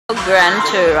Grand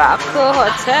Turaco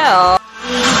Hotel.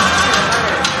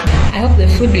 I hope the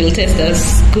food will taste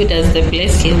as good as the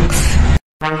place looks.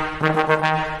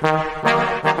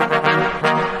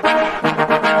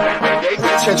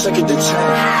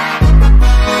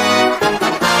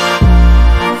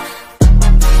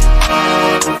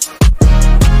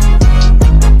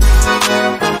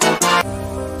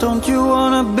 Don't you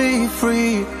wanna be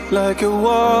free like a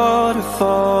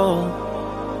waterfall,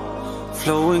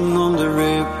 flowing on the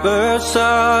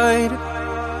riverside,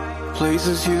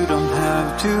 places you don't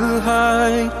have to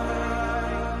hide.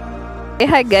 Hey,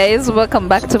 hi guys, welcome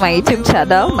back to my YouTube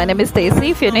channel. My name is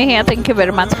Stacy. If you're new here, thank you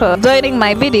very much for joining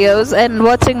my videos and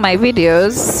watching my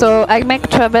videos. So I make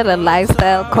travel and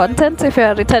lifestyle content. If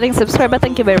you're a returning subscriber,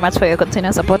 thank you very much for your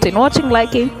continued support in watching,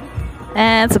 liking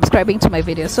and subscribing to my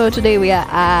videos. So today we are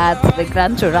at the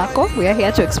Grand Turaco. We are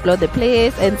here to explore the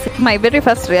place, and my very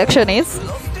first reaction is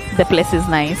the place is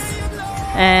nice.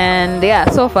 And yeah,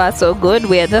 so far so good.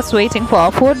 We are just waiting for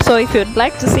our food. So if you'd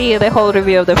like to see the whole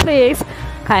review of the place,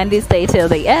 kindly stay till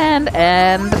the end,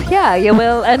 and yeah, you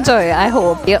will enjoy, I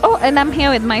hope. Yeah. Oh, and I'm here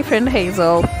with my friend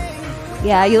Hazel.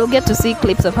 Yeah, you'll get to see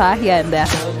clips of her here and there.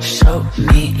 Show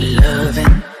me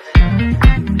loving.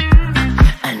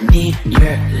 I need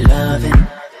your loving,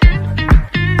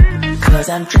 'cause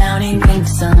I'm drowning in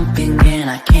something and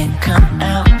I can't come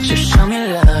out. Just show me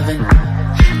loving.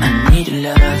 I need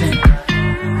your loving.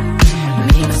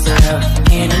 Me, myself,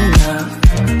 ain't enough.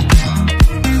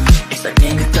 It's like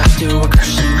being a doctor to a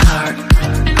crushing heart.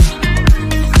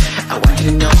 I want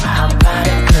you to know how bad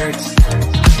it hurts.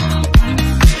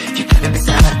 You keep it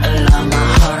beside along my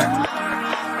heart.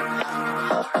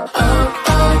 Oh, oh,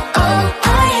 oh,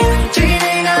 are you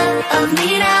dreaming of me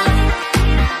now,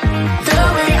 the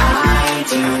way I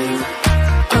do?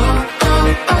 Oh, oh,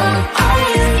 oh, are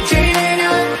you dreaming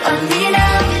of me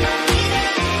now,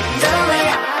 the way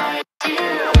I do?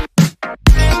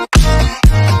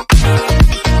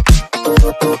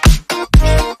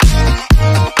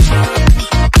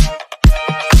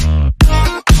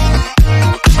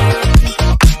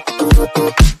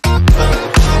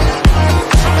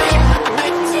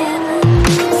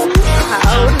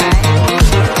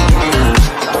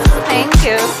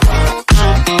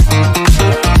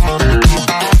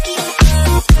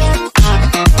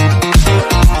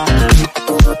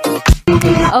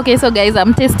 Okay, so guys,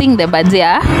 I'm tasting the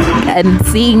bhajia and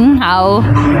seeing how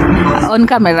on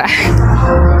camera.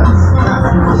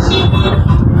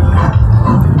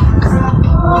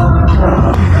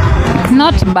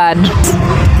 Not bad.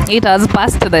 It has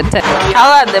passed the test.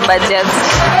 How are the bhajias?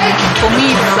 For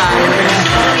me, it's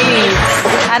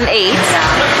an 8.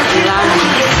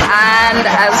 And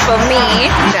as for me,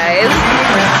 guys,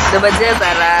 the bhajias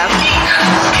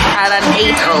are an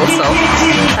 8 also.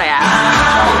 So yeah.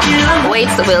 Wait,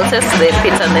 we'll test the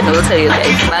pizza and then we'll tell you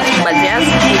guys. But bhajias,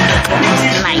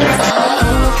 nice.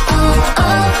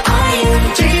 Are you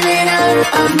dreaming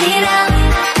of me now,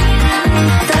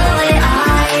 the way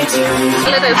I do?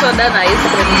 Little soda ice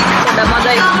cream. Soda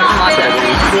moja ice cream moja.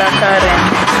 Blackcurrant.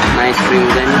 Ice cream,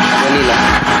 then vanilla.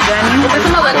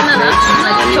 Ukisema vanilla na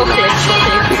chocolate.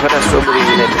 If what a strawberry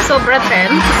vanilla. So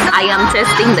brethren, I am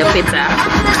tasting the pizza.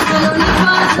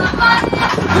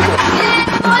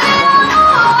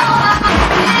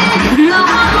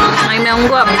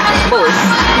 Imeungua both.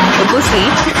 Ubusi.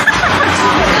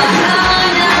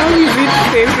 How is it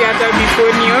tasty after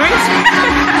before news?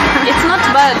 It's not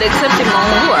bad except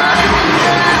imeungua.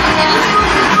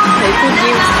 I could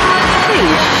give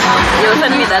Fish. You'll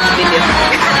send me that video.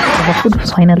 Our food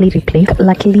was finally replaced.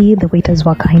 Luckily, the waiters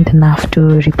were kind enough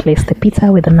to replace the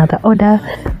pizza with another order,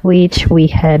 which we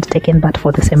had taken but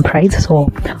for the same price.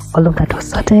 So all of that was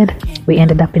sorted. We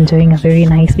ended up enjoying a very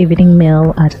nice evening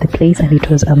meal at the place, and it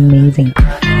was amazing.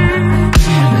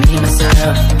 Me,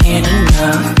 myself, ain't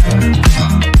enough.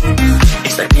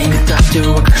 It's like being a doctor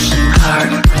to a crushing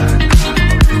heart.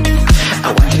 I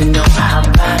want you to know how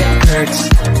bad it hurts.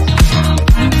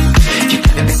 You keep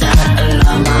it beside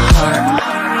along my heart.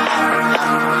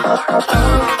 Oh, oh,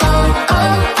 oh,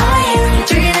 are you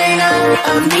dreaming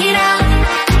of me now,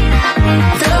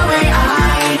 the way I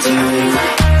do?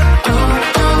 Oh,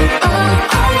 oh, oh,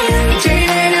 are you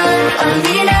dreaming of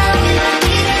me now,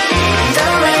 the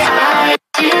way I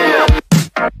do?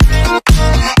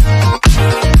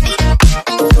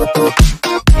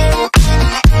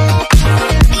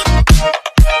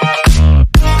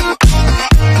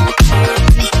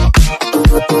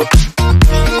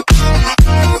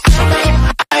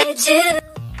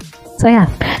 So yeah,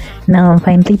 now I'm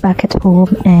finally back at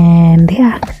home, and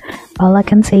yeah, All I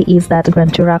can say is that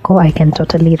Grand Turaco, I can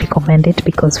totally recommend it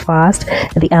because first,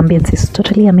 the ambience is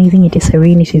totally amazing. It is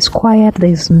serene, it is quiet, there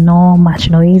is no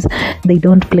much noise. They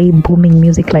don't play booming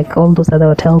music like all those other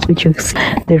hotels, which is,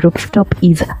 the rooftop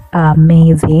is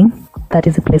amazing. That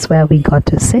is the place where we got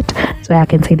to sit, so I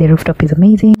can say the rooftop is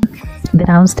amazing. The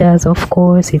downstairs, of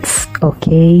course, it's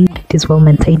okay, it is well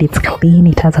maintained, it's clean,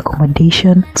 it has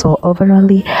accommodation. So overall,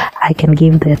 I can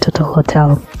give the total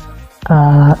hotel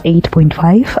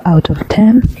 8.5 out of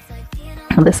 10.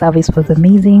 The service was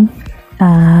amazing.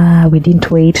 We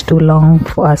didn't wait too long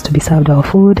for us to be served our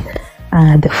food.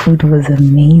 The food was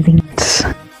amazing.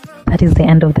 That is the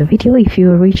end of the video. If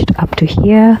you reached up to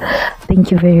here, thank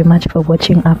you very much for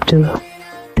watching up to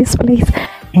this place.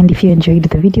 And if you enjoyed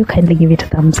the video, kindly give it a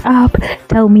thumbs up.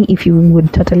 Tell me if you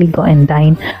would totally go and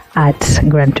dine at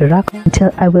Grand Turaco.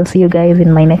 Until I will see you guys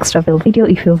in my next travel video.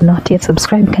 If you have not yet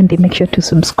subscribed, kindly make sure to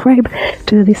subscribe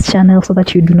to this channel so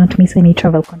that you do not miss any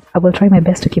travel content. I will try my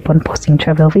best to keep on posting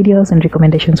travel videos and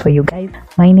recommendations for you guys.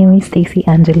 My name is Stacey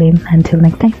Angeline. Until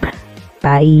next time,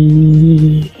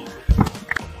 bye.